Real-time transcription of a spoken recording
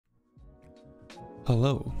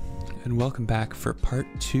Hello, and welcome back for part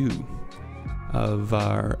 2 of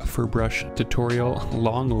our Furbrush tutorial,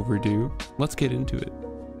 long overdue. Let's get into it.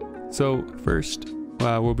 So first,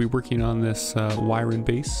 we'll be working on this Wyron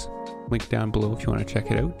base, link down below if you want to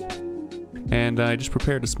check it out. And I just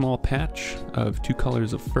prepared a small patch of 2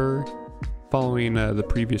 colors of fur following the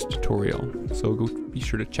previous tutorial, so be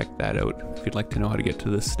sure to check that out if you'd like to know how to get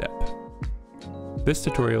to this step. This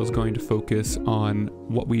tutorial is going to focus on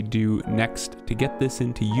what we do next to get this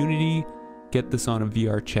into Unity, get this on a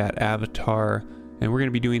VRChat avatar, and we're going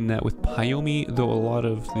to be doing that with Poiyomi, though a lot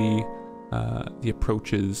of the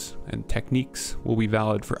approaches and techniques will be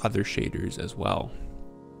valid for other shaders as well.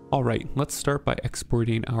 Alright, let's start by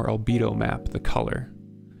exporting our albedo map, the color.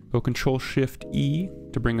 Go Control-Shift-E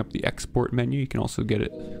to bring up the export menu. You can also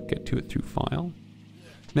get to it through File.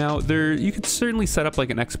 Now, you could certainly set up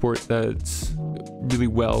like an export that's really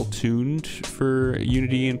well tuned for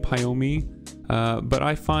Unity and Poiyomi, but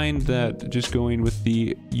I find that just going with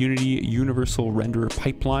the Unity Universal Renderer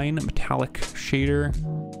Pipeline metallic shader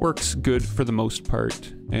works good for the most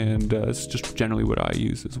part, and it's just generally what I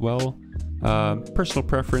use as well. Personal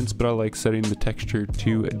preference, but I like setting the texture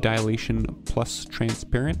to dilation plus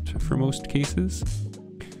transparent for most cases,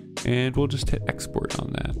 and we'll just hit export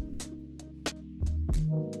on that.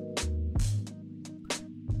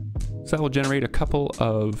 So that will generate a couple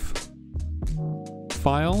of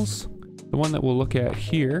files. The one that we'll look at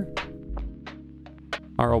here,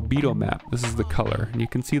 our albedo map. This is the color, and you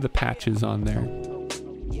can see the patches on there.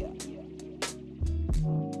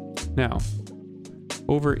 Now,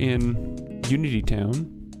 over in Unity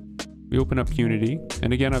Town, we open up Unity,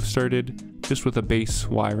 and again I've started just with a base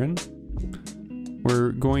Wyron.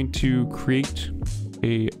 We're going to create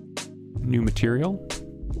a new material.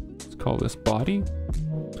 Let's call this body.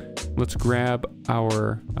 Let's grab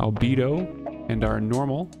our albedo and our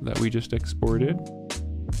normal that we just exported,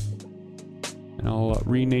 and I'll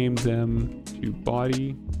rename them to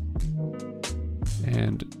body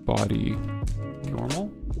and body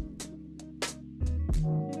normal.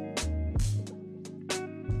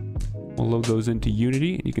 We'll load those into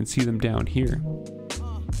Unity, and you can see them down here.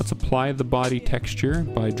 Let's apply the body texture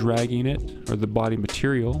by dragging it, or the body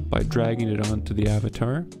material by dragging it onto the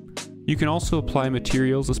avatar. You can also apply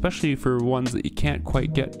materials, especially for ones that you can't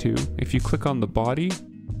quite get to. If you click on the body,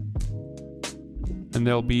 and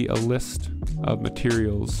there'll be a list of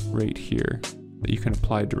materials right here that you can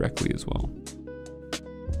apply directly as well.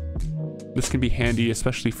 This can be handy,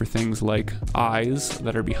 especially for things like eyes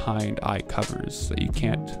that are behind eye covers that you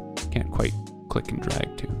can't quite click and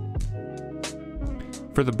drag to.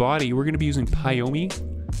 For the body, we're going to be using Poiyomi.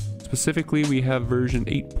 Specifically, we have version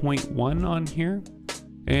 8.1 on here.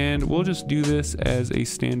 And we'll just do this as a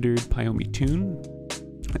standard Poiyomi tune.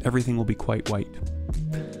 Everything will be quite white.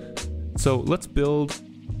 So let's build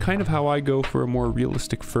kind of how I go for a more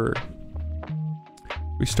realistic fur.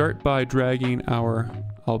 We start by dragging our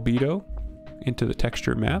albedo into the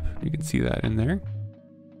texture map. You can see that in there.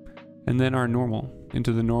 And then our normal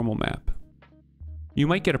into the normal map. You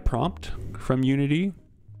might get a prompt from Unity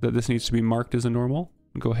that this needs to be marked as a normal.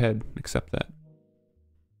 Go ahead and accept that.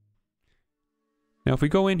 Now if we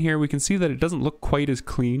go in here, we can see that it doesn't look quite as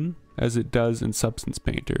clean as it does in Substance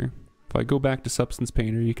Painter. If I go back to Substance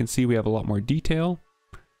Painter, you can see we have a lot more detail.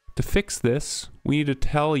 To fix this, we need to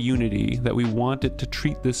tell Unity that we want it to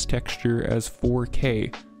treat this texture as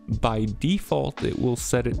 4K. By default, it will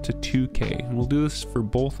set it to 2K, and we'll do this for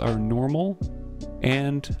both our normal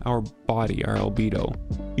and our body, our albedo.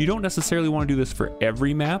 You don't necessarily want to do this for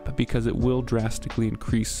every map because it will drastically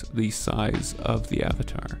increase the size of the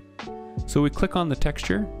avatar. So we click on the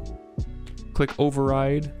texture, click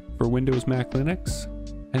override for Windows, Mac, Linux,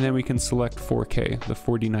 and then we can select 4K, the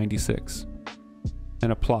 4096,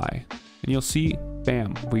 and apply. And you'll see,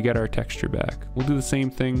 bam, we get our texture back. We'll do the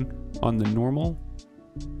same thing on the normal.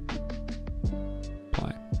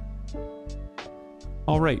 Apply.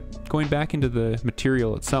 Alright, going back into the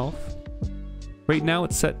material itself. Right now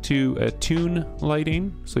it's set to a tune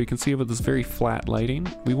lighting, so you can see with this very flat lighting.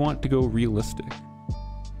 We want to go realistic.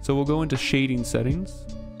 So we'll go into shading settings,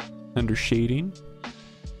 under shading,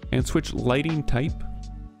 and switch lighting type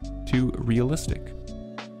to realistic.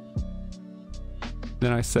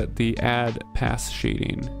 Then I set the add pass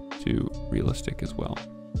shading to realistic as well.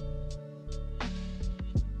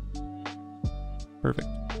 Perfect.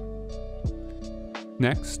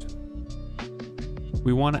 Next,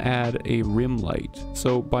 we want to add a rim light.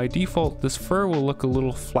 So by default, this fur will look a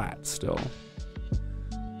little flat still.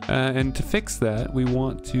 And to fix that, we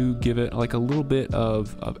want to give it like a little bit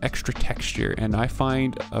of extra texture, and I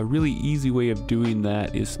find a really easy way of doing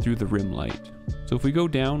that is through the rim light. So if we go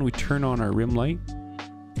down, we turn on our rim light.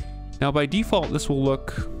 Now by default, this will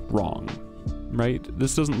look wrong, right?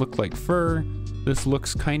 This doesn't look like fur. This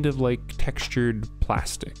looks kind of like textured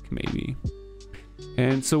plastic, maybe.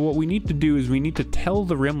 And so what we need to do is we need to tell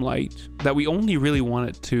the rim light that we only really want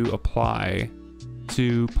it to apply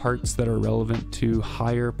to parts that are relevant to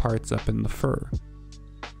higher parts up in the fur.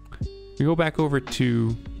 We go back over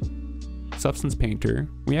to Substance Painter.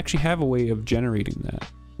 We actually have a way of generating that.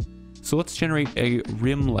 So let's generate a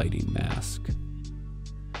rim lighting mask.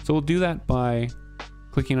 So we'll do that by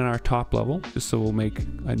clicking on our top level, just so we'll make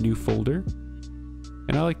a new folder.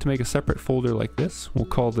 And I like to make a separate folder like this. We'll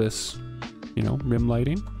call this, you know, rim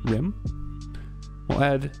lighting, rim.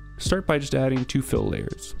 We'll start by just adding 2 fill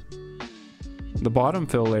layers. The bottom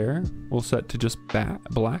fill layer we'll set to just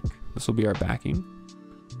black. This will be our backing.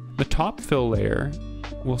 The top fill layer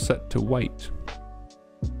we'll set to white.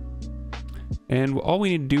 And all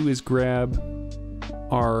we need to do is grab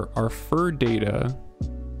our fur data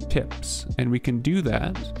tips, and we can do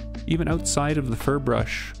that even outside of the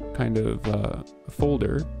Furbrush kind of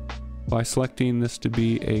folder by selecting this to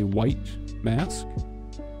be a white mask,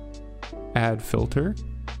 add filter,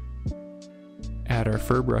 add our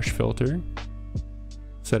Furbrush filter,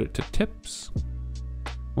 set it to tips.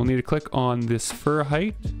 We'll need to click on this fur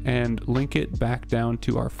height and link it back down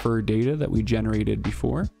to our fur data that we generated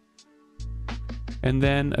before, and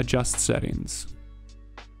then adjust settings.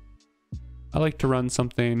 I like to run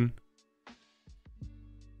something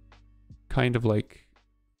kind of like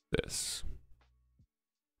this.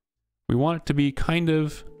 We want it to be kind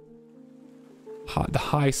of the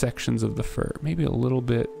high sections of the fur, maybe a little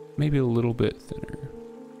bit thinner.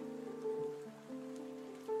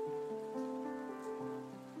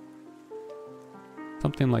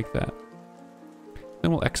 Something like that.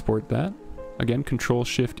 Then we'll export that. Again,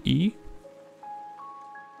 Control-Shift-E.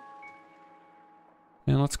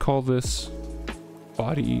 And let's call this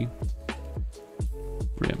body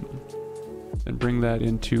rim. And bring that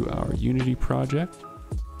into our Unity project.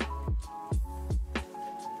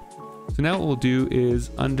 So now what we'll do is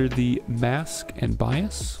under the mask and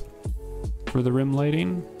bias for the rim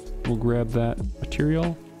lighting, we'll grab that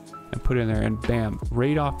material and put it in there, and bam,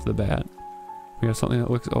 right off the bat, we have something that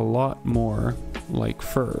looks a lot more like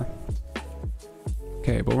fur.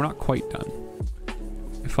 Okay, but we're not quite done.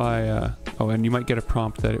 If I, oh, and you might get a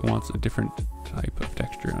prompt that it wants a different type of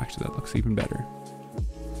texture, and actually that looks even better.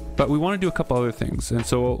 But we want to do a couple other things, and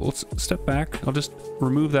so let's step back. I'll just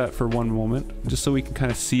remove that for one moment, just so we can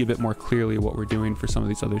kind of see a bit more clearly what we're doing for some of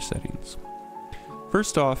these other settings.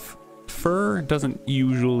 First off, fur doesn't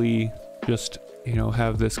usually just, you know,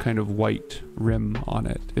 have this kind of white rim on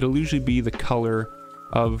it. It'll usually be the color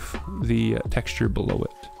of the texture below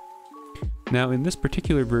it. Now in this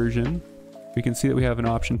particular version, we can see that we have an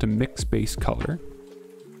option to mix base color.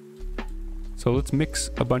 So let's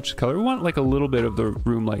mix a bunch of color. We want like a little bit of the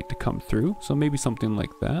room light to come through, so maybe something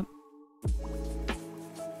like that.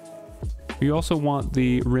 We also want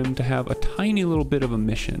the rim to have a tiny little bit of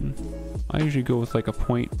emission. I usually go with like a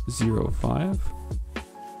 0.05.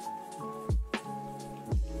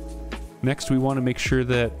 Next, we want to make sure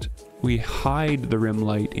that we hide the rim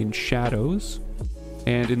light in shadows.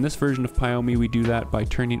 And in this version of Poiyomi, we do that by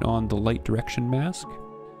turning on the light direction mask.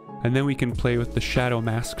 And then we can play with the shadow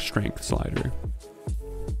mask strength slider.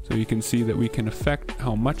 So you can see that we can affect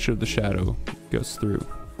how much of the shadow goes through.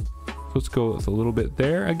 So let's go with a little bit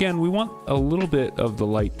there. Again, we want a little bit of the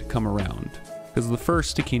light to come around, because the fur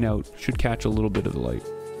sticking out should catch a little bit of the light.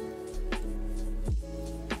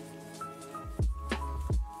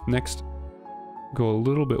 Next, go a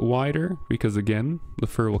little bit wider, because again, the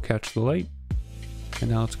fur will catch the light.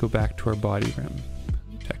 And now let's go back to our body rim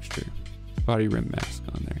texture. Body rim mask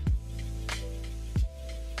on there.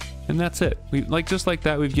 And that's it. Just like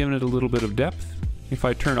that, we've given it a little bit of depth. If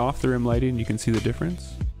I turn off the rim lighting, you can see the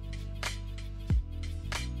difference.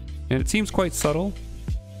 And it seems quite subtle,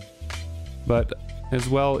 but as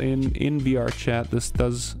well in VRChat, this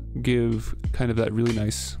does give kind of that really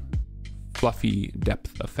nice fluffy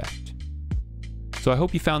depth effect. So I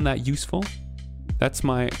hope you found that useful. That's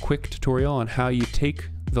my quick tutorial on how you take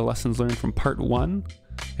the lessons learned from part 1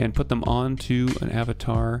 and put them onto an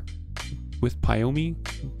avatar with Poiyomi,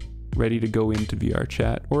 ready to go into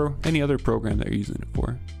VRChat or any other program that you're using it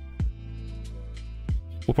for.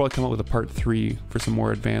 We'll probably come up with a part 3 for some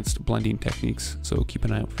more advanced blending techniques, so keep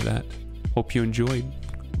an eye out for that. Hope you enjoyed.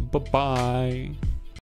 Bye-bye.